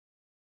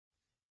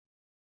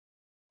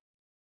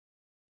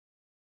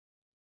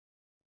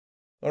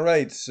All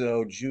right,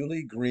 so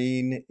Julie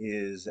Green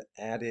is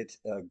at it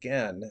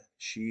again.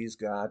 She's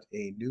got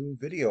a new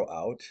video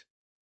out,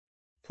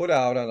 put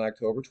out on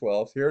October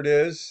 12th. Here it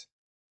is,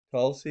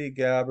 Tulsi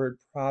Gabbard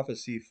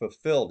Prophecy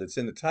Fulfilled. It's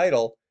in the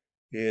title.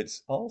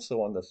 It's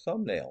also on the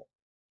thumbnail.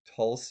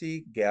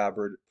 Tulsi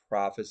Gabbard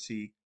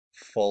Prophecy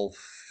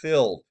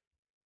Fulfilled.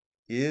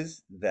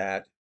 Is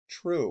that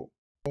true?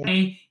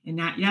 And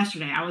not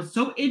yesterday. I was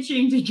so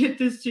itching to get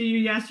this to you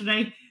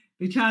yesterday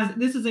because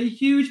this is a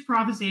huge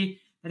prophecy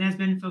that has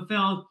been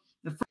fulfilled.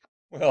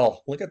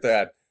 Well, look at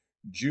that.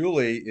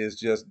 Julie is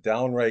just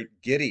downright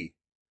giddy.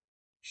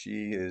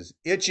 She is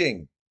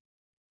itching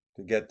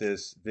to get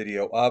this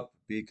video up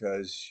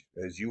because,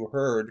 as you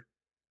heard,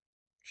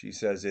 she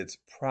says it's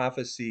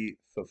prophecy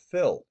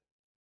fulfilled.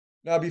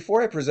 Now,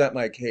 before I present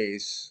my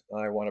case,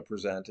 I want to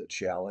present a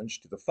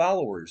challenge to the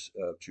followers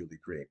of Julie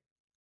Green.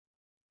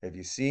 Have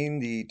you seen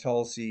the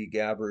Tulsi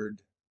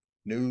Gabbard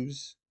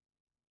news?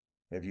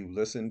 Have you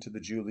listened to the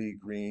Julie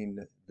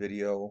Green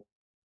video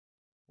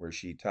where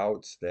she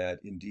touts that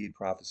indeed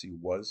prophecy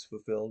was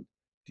fulfilled?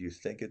 Do you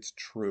think it's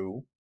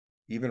true,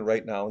 even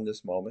right now in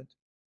this moment?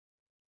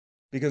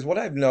 Because what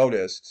I've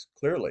noticed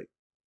clearly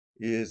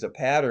is a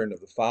pattern of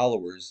the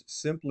followers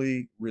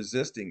simply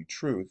resisting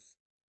truth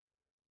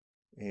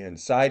and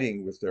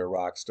siding with their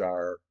rock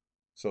star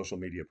social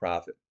media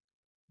prophet,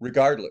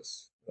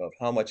 regardless of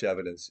how much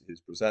evidence is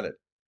presented.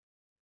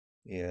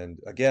 And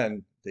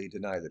again, they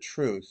deny the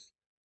truth,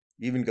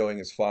 even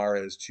going as far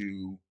as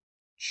to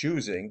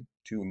choosing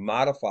to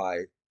modify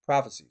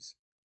prophecies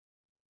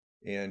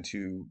and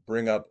to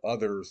bring up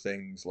other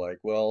things like,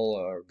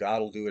 well, God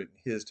will do it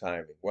in his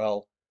timing.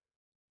 Well,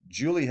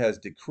 Julie has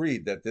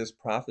decreed that this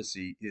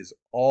prophecy is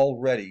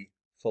already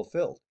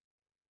fulfilled.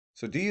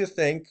 So do you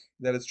think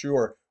that it's true?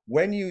 Or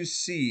when you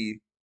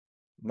see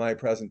my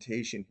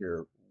presentation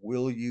here,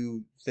 will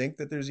you think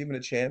that there's even a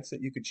chance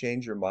that you could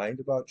change your mind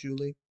about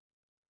Julie?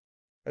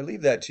 I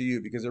leave that to you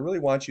because I really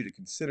want you to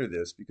consider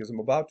this because I'm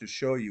about to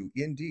show you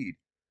indeed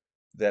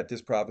that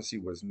this prophecy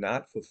was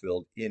not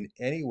fulfilled in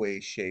any way,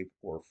 shape,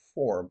 or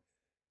form.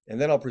 And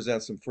then I'll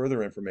present some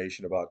further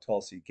information about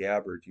Tulsi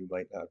Gabbard you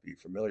might not be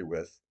familiar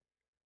with,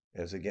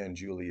 as again,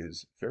 Julie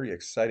is very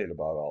excited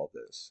about all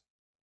of this.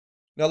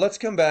 Now let's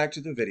come back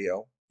to the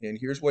video, and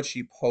here's what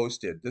she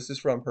posted. This is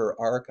from her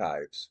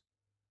archives.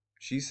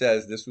 She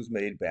says this was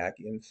made back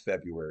in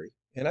February,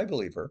 and I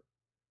believe her.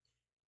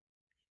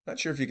 Not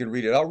sure if you can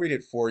read it. I'll read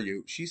it for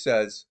you. She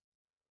says,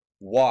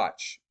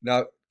 watch.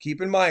 Now,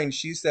 keep in mind,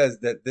 she says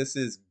that this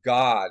is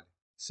God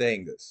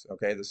saying this,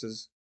 okay? This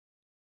is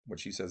what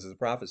she says is a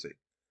prophecy.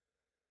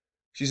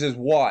 She says,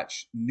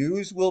 watch.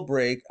 News will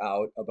break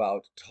out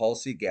about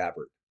Tulsi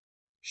Gabbard.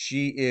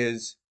 She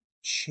is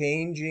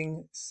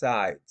changing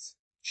sides.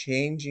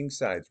 Changing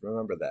sides.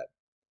 Remember that.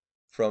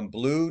 From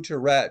blue to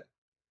red.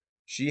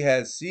 She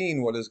has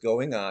seen what is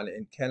going on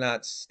and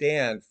cannot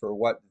stand for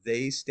what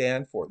they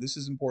stand for. This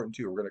is important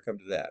too. We're going to come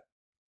to that.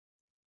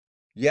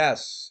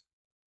 Yes,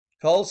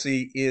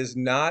 Tulsi is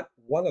not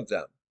one of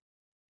them.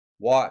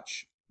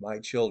 Watch, my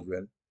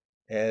children,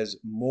 as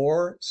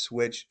more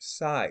switch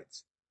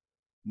sides.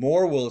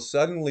 More will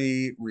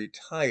suddenly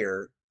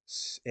retire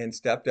and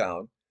step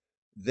down.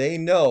 They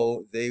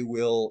know they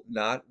will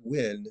not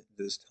win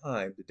this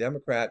time.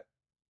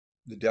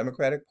 The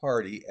Democratic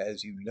Party,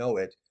 as you know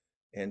it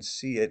and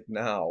see it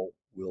now,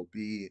 will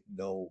be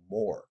no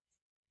more.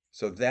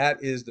 So that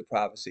is the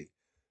prophecy.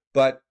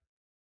 But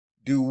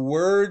do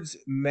words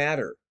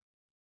matter?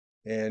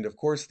 And of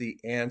course, the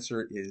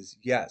answer is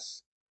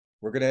yes.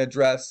 We're going to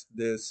address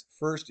this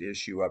first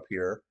issue up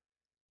here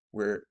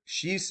where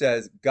she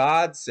says,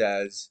 God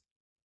says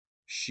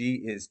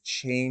she is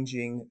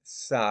changing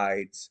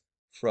sides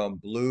from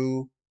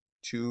blue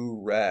to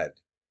red.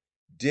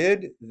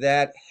 Did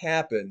that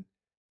happen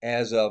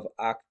as of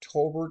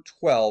October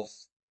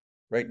 12th?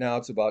 Right now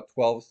it's about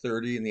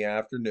 12:30 in the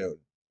afternoon.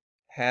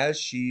 Has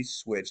she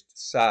switched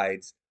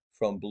sides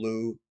from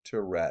blue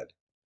to red?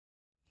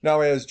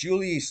 Now, as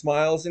Julie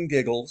smiles and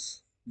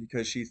giggles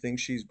because she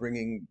thinks she's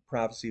bringing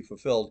prophecy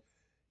fulfilled,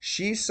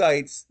 she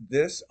cites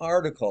this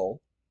article.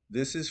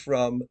 This is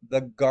from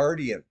The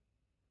Guardian.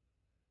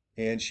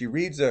 And she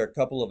reads a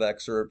couple of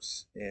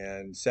excerpts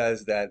and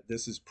says that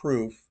this is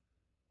proof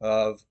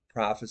of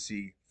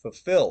prophecy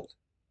fulfilled.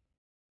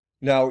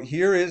 Now,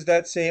 here is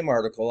that same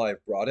article.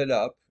 I've brought it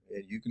up,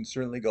 and you can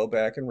certainly go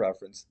back and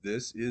reference.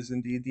 This is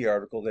indeed the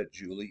article that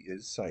Julie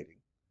is citing.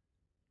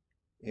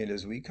 And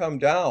as we come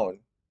down,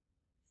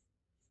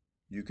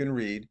 you can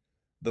read,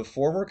 the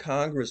former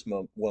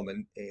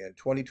Congresswoman and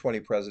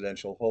 2020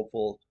 presidential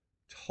hopeful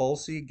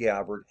Tulsi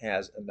Gabbard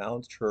has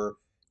announced her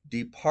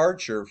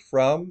departure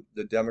from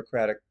the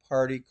Democratic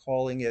Party,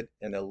 calling it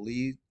an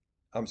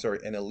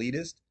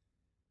elitist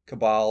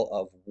cabal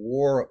of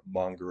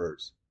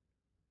warmongers.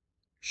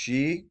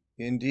 She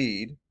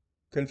indeed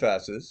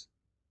confesses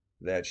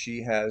that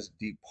she has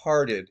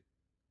departed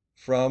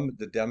from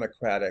the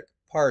Democratic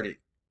Party.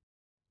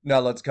 Now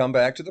let's come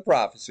back to the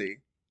prophecy.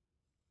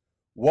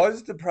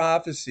 Was the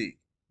prophecy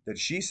that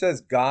she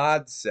says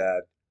God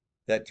said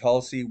that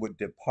Tulsi would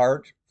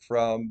depart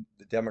from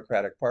the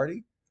Democratic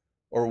Party?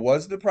 Or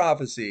was the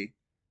prophecy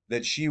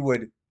that she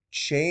would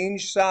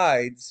change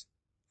sides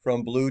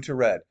from blue to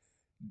red?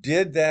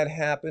 Did that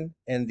happen?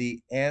 And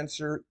the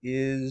answer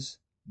is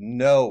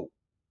no.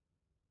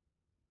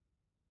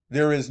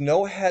 There is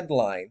no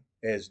headline,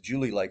 as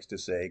Julie likes to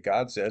say.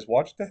 God says,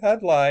 watch the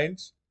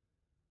headlines.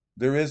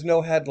 There is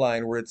no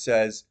headline where it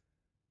says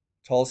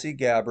Tulsi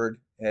Gabbard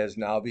has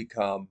now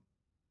become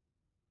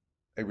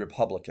a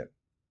Republican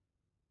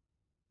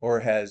or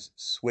has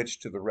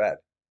switched to the red.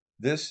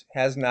 This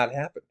has not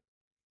happened.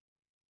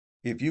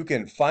 If you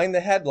can find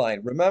the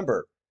headline,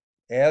 remember,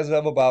 as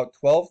of about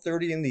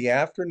 12:30 in the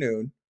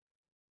afternoon,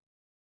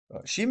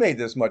 she made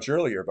this much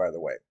earlier, by the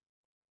way,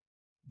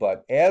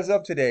 but as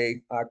of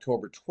today,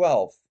 October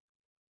 12th,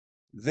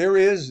 there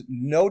is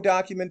no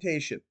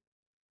documentation,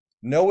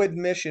 no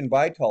admission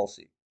by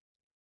Tulsi,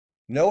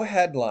 no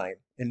headline,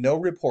 and no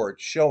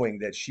report showing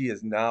that she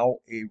is now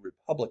a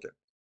Republican.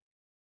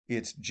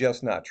 It's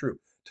just not true.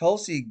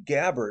 Tulsi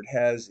Gabbard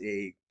has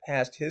a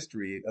past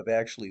history of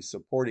actually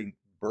supporting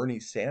Bernie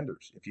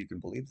Sanders, if you can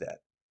believe that.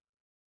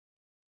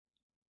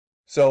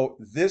 So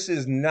this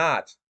is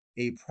not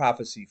a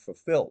prophecy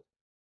fulfilled.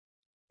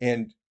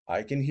 And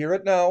I can hear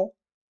it now.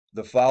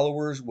 The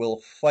followers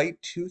will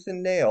fight tooth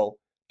and nail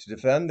to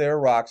defend their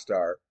rock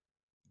star,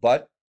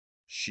 but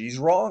she's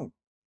wrong.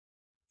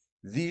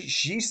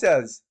 She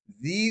says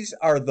these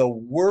are the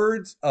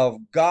words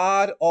of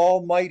God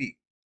Almighty.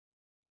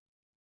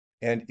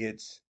 And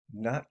it's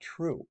not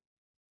true.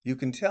 You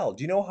can tell.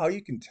 Do you know how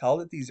you can tell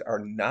that these are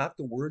not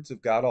the words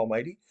of God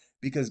Almighty?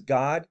 Because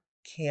God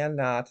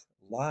cannot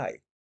lie.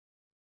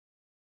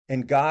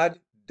 And God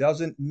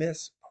doesn't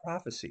miss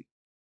prophecy.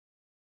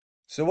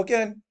 So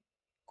again,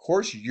 of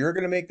course, you're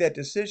going to make that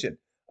decision.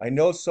 I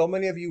know so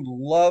many of you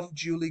love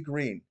Julie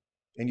Green,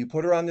 and you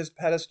put her on this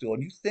pedestal,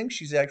 and you think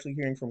she's actually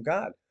hearing from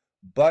God,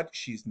 but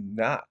she's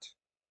not.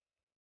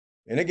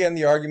 And again,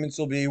 the arguments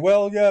will be,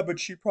 well, yeah, but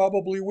she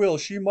probably will.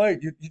 She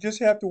might. You just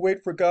have to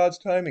wait for God's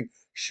timing.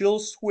 She'll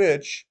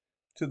switch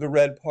to the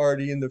red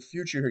party in the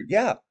future.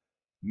 Yeah,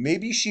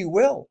 maybe she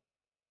will,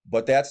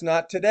 but that's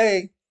not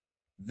today.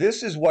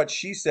 This is what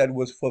she said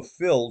was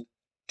fulfilled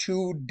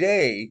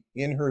today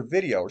in her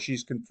video.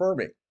 She's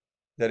confirming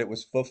that it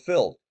was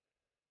fulfilled.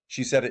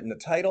 She said it in the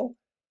title,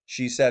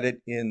 she said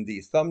it in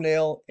the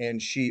thumbnail,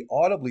 and she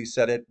audibly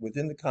said it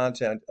within the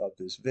content of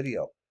this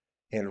video.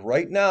 And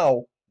right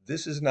now,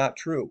 this is not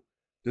true.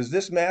 Does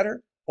this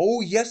matter?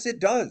 Oh, yes, it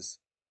does.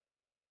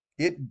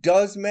 It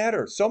does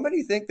matter. So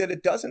many think that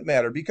it doesn't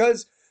matter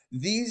because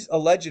these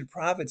alleged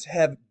prophets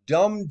have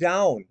dumbed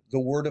down the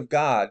word of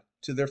God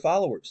to their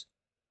followers.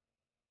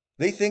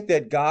 They think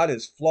that God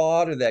is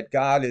flawed or that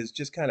God is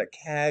just kind of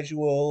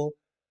casual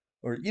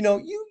or, you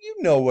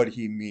know what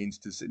he means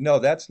to say. No,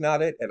 that's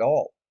not it at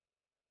all.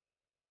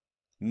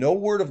 No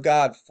word of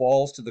God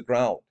falls to the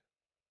ground.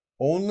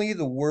 Only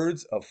the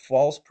words of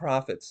false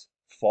prophets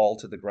fall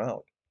to the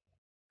ground.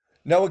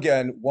 Now,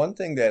 again, one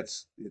thing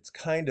it's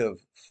kind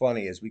of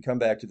funny as we come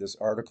back to this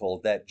article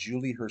that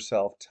Julie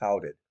herself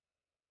touted.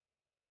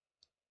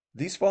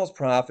 These false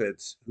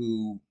prophets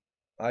who,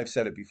 I've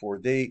said it before,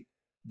 they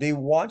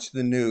watch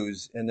the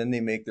news and then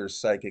they make their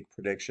psychic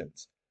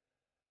predictions.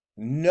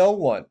 No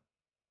one,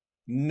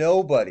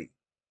 nobody,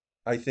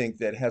 I think,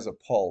 that has a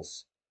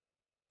pulse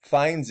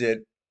finds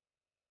it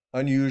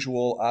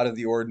unusual, out of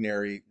the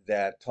ordinary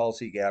that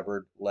Tulsi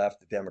Gabbard left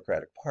the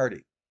Democratic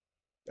Party.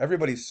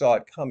 Everybody saw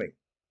it coming.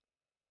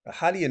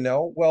 How do you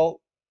know?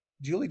 Well,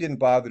 Julie didn't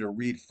bother to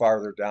read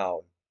farther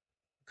down.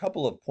 A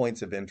couple of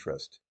points of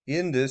interest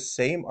in this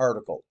same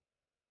article.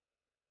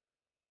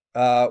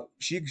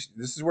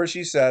 This is where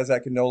she says, I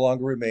can no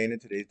longer remain in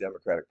today's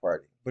Democratic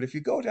Party. But if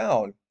you go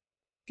down, it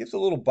gives a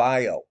little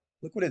bio.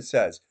 Look what it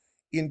says.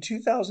 In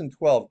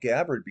 2012,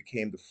 Gabbard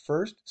became the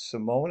first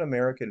Samoan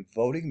American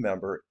voting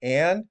member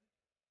and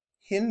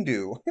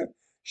Hindu.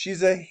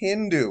 She's a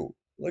Hindu.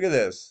 Look at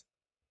this.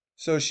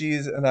 So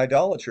she's an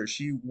idolater.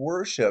 She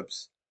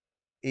worships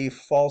a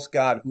false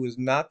god who is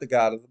not the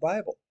God of the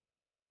Bible.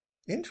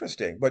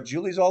 Interesting. But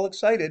Julie's all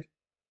excited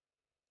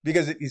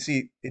because you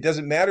see, it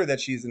doesn't matter that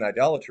she's an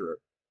idolater.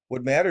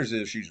 What matters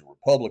is she's a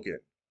Republican.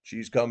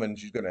 She's coming,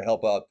 she's going to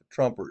help out the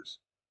Trumpers.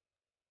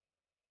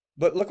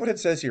 But look what it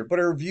says here. But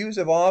her views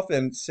have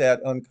often sat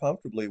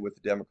uncomfortably with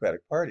the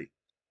Democratic Party.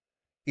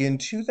 In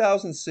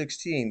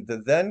 2016, the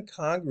then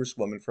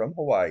Congresswoman from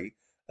Hawaii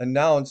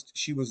announced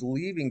she was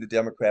leaving the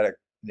Democratic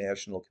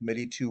National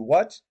Committee to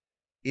what?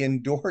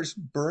 Endorse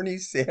Bernie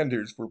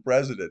Sanders for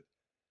president.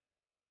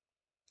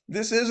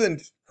 This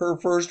isn't her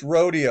first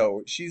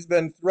rodeo. She's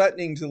been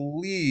threatening to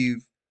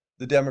leave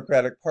the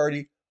Democratic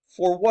Party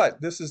for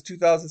what? This is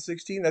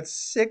 2016. That's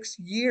 6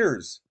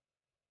 years.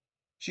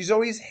 She's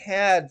always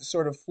had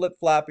sort of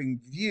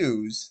flip-flopping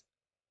views.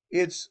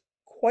 It's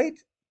quite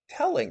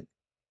telling.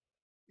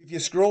 If you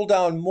scroll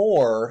down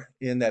more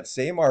in that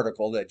same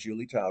article that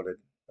Julie touted,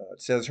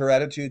 it says her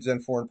attitudes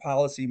on foreign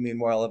policy,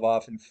 meanwhile, have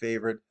often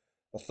favored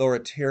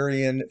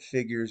authoritarian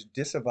figures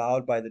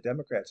disavowed by the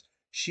Democrats.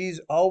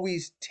 She's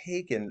always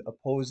taken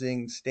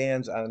opposing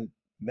stands on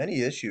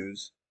many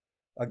issues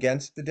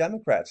against the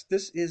Democrats.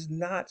 This is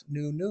not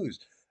new news.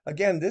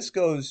 Again, this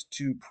goes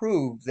to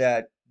prove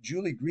that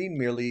Julie Green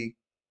merely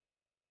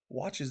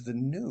watches the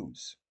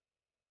news.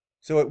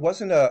 So it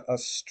wasn't a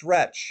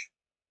stretch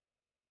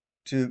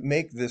to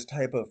make this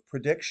type of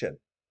prediction.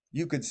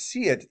 You could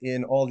see it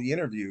in all the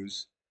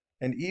interviews,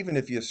 and even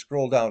if you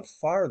scroll down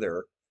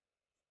farther,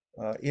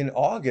 in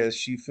August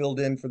she filled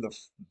in for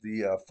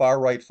the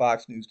far-right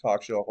Fox News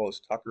talk show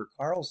host Tucker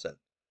Carlson.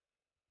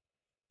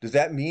 Does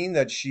that mean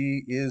that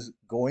she is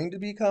going to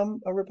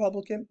become a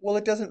Republican? Well,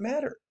 it doesn't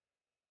matter.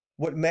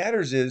 What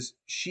matters is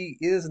she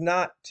is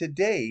not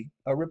today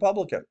a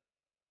Republican.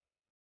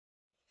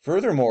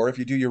 Furthermore, if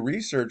you do your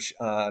research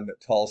on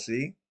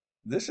Tulsi,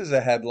 this is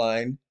a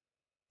headline.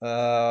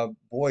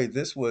 Boy,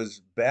 this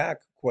was back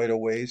quite a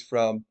ways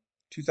from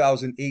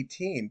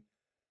 2018.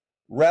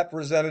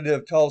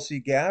 Representative Tulsi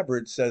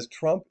Gabbard says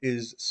Trump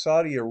is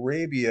Saudi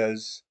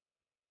Arabia's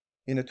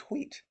in a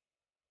tweet.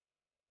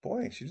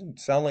 Boy, she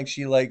doesn't sound like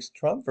she likes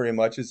Trump very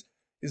much. Is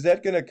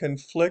that going to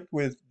conflict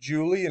with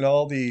Julie and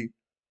all the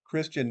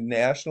Christian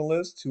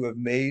nationalists who have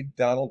made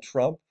Donald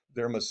Trump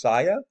their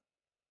messiah?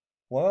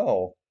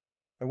 Wow.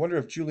 I wonder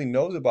if Julie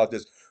knows about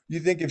this. You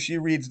think if she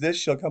reads this,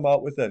 she'll come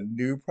out with a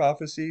new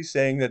prophecy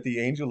saying that the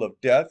angel of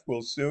death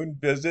will soon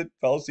visit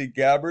Tulsi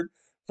Gabbard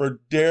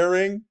for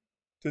daring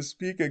to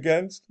speak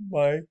against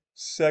my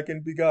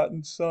second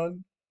begotten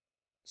son,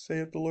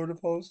 saith the Lord of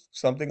hosts?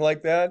 Something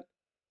like that?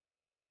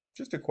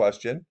 Just a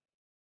question.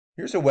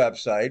 Here's a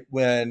website.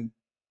 When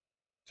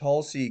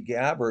Tulsi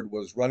Gabbard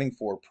was running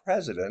for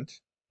president,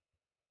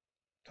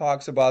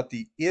 talks about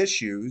the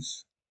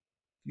issues.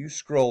 You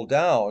scroll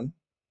down,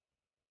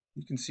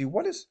 you can see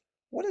what is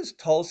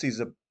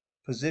Tulsi's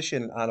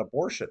position on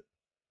abortion.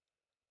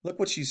 Look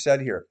what she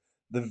said here.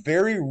 The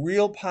very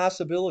real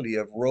possibility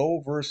of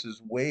Roe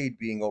versus Wade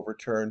being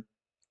overturned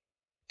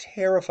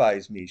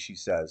terrifies me, she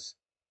says.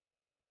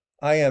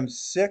 I am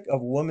sick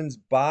of women's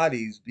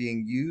bodies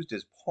being used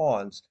as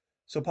pawns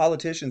so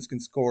politicians can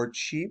score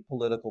cheap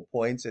political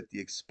points at the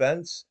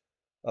expense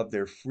of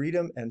their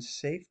freedom and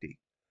safety.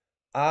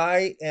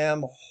 I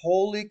am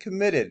wholly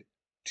committed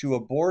to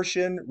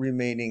abortion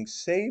remaining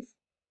safe,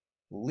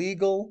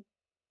 legal,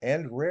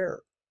 and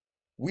rare.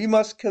 We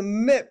must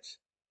commit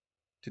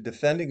to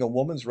defending a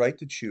woman's right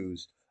to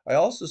choose. I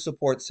also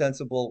support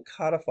sensible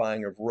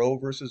codifying of Roe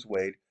versus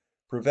Wade,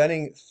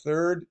 preventing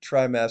third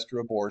trimester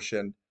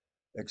abortion,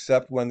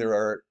 except when there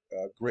are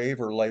grave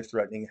or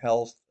life-threatening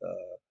health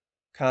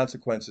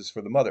consequences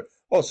for the mother.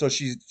 Oh, so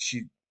she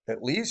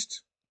at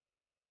least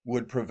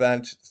would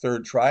prevent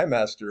third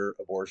trimester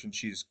abortion.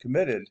 She's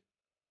committed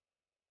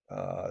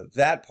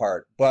that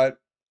part, but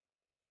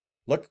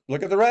look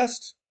at the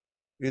rest.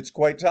 It's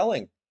quite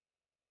telling.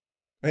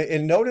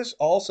 And notice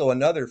also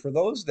another, for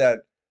those that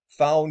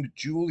found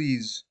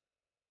Julie's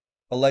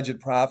alleged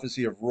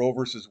prophecy of Roe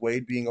versus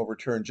Wade being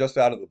overturned just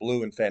out of the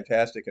blue and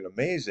fantastic and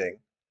amazing,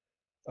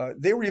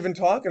 they were even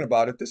talking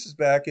about it. This is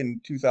back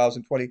in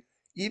 2020.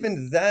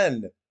 Even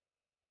then,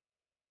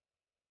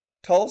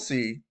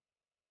 Tulsi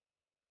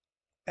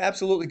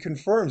absolutely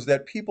confirms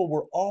that people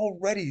were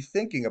already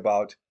thinking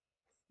about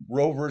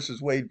Roe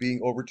versus Wade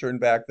being overturned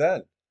back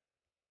then.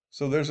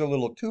 So there's a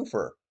little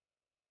twofer.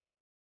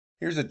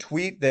 Here's a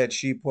tweet that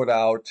she put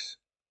out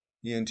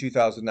in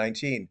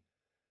 2019.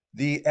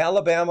 The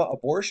Alabama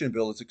abortion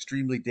bill is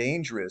extremely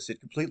dangerous.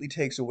 It completely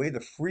takes away the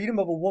freedom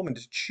of a woman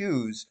to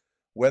choose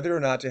whether or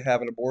not to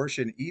have an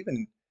abortion,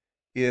 even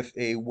if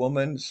a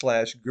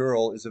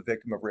woman/girl is a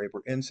victim of rape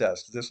or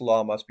incest. This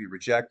law must be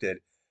rejected.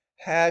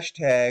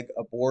 Hashtag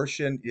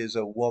abortion is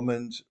a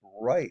woman's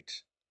right.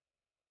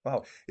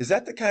 Wow. Is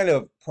that the kind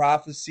of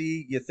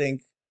prophecy you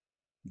think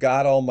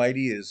God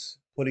Almighty is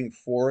putting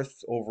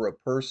forth over a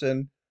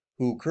person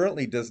who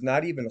currently does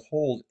not even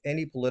hold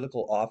any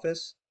political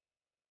office?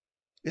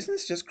 Isn't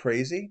this just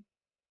crazy?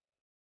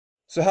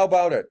 So how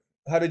about it?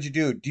 How did you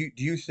do? Do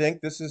you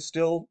think this is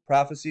still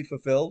prophecy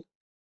fulfilled?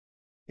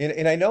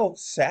 And I know,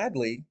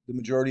 sadly, the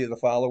majority of the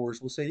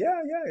followers will say,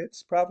 yeah,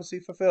 it's prophecy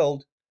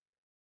fulfilled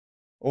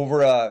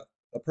over a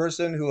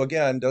person who,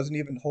 again, doesn't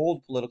even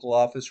hold political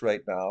office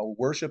right now,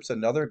 worships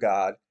another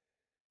God,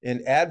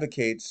 and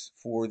advocates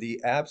for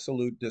the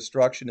absolute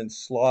destruction and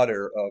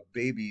slaughter of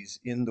babies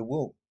in the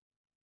womb.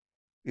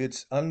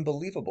 It's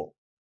unbelievable.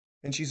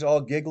 And she's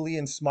all giggly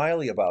and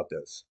smiley about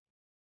this.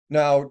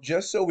 Now,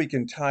 just so we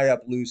can tie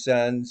up loose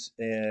ends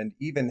and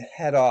even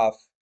head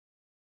off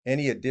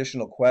any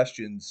additional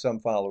questions some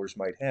followers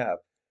might have,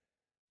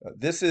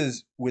 this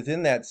is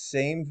within that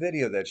same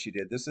video that she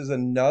did. This is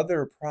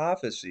another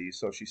prophecy,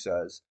 so she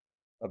says,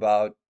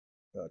 about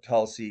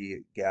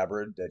Tulsi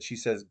Gabbard that she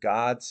says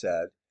God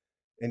said.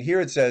 And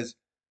here it says,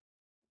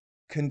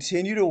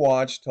 continue to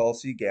watch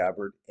Tulsi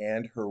Gabbard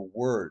and her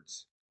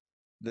words.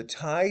 The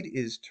tide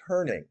is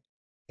turning,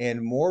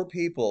 and more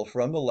people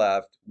from the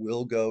left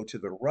will go to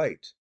the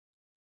right.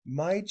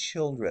 My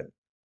children,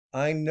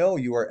 I know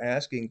you are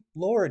asking,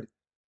 Lord,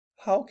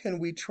 how can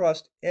we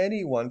trust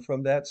anyone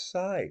from that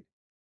side?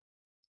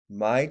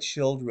 My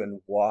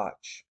children,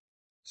 watch.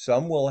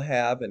 Some will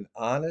have an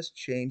honest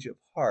change of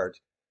heart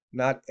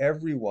not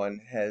everyone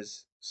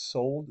has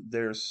sold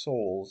their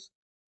souls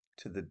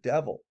to the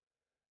devil.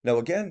 Now,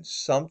 again,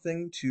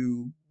 something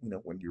to,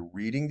 when you're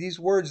reading these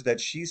words that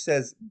she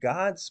says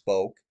God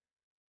spoke,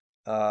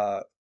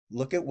 uh,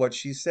 look at what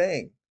she's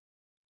saying.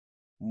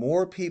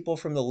 More people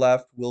from the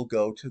left will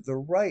go to the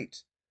right.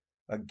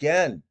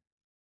 Again,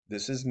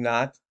 this is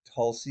not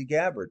Tulsi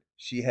Gabbard.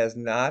 She has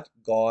not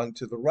gone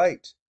to the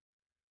right.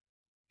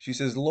 She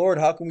says, Lord,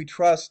 how can we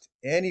trust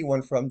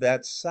anyone from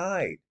that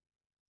side?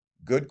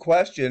 Good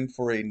question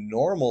for a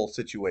normal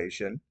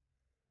situation.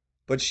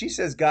 But she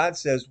says, God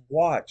says,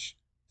 watch,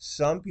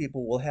 some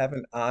people will have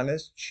an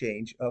honest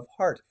change of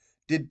heart.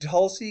 Did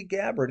Tulsi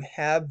Gabbard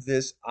have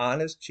this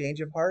honest change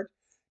of heart?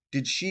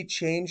 Did she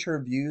change her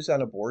views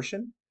on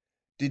abortion?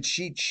 Did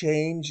she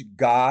change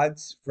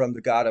gods from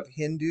the God of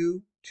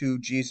Hindu to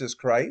Jesus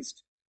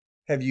Christ?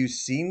 Have you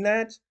seen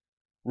that?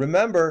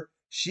 Remember,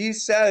 she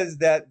says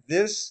that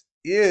this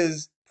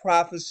is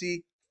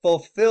prophecy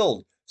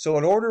fulfilled. So,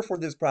 in order for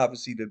this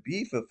prophecy to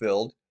be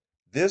fulfilled,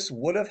 this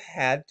would have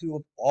had to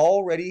have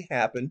already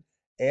happened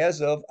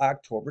as of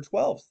October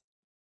 12th.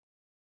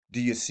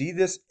 Do you see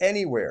this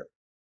anywhere?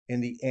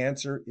 And the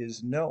answer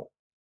is no.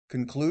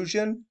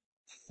 Conclusion,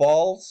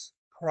 false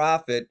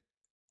prophet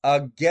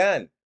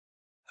again.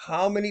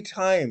 How many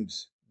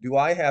times do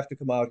I have to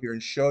come out here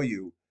and show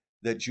you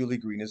that Julie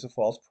Green is a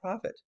false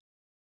prophet?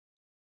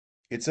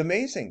 It's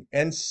amazing.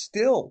 And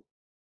still,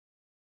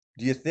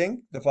 do you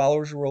think the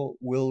followers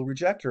will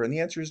reject her? And the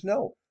answer is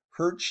no.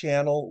 Her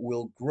channel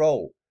will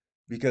grow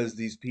because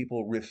these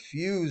people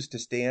refuse to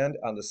stand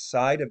on the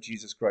side of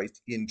Jesus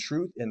Christ in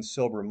truth and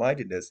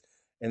sober-mindedness,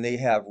 and they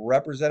have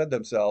represented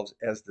themselves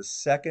as the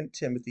second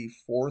Timothy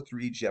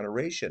 4:3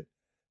 generation.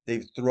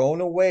 They've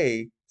thrown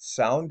away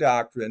sound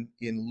doctrine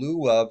in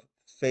lieu of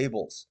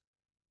fables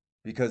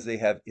because they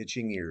have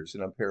itching ears,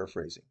 and I'm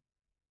paraphrasing.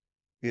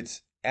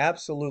 It's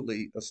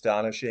absolutely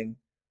astonishing.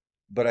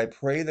 But I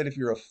pray that if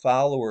you're a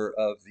follower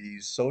of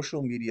these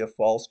social media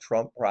false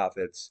Trump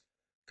prophets,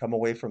 come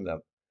away from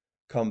them.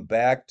 Come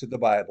back to the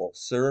Bible.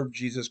 Serve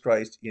Jesus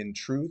Christ in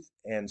truth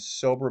and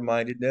sober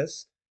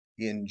mindedness.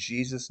 In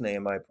Jesus'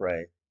 name I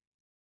pray.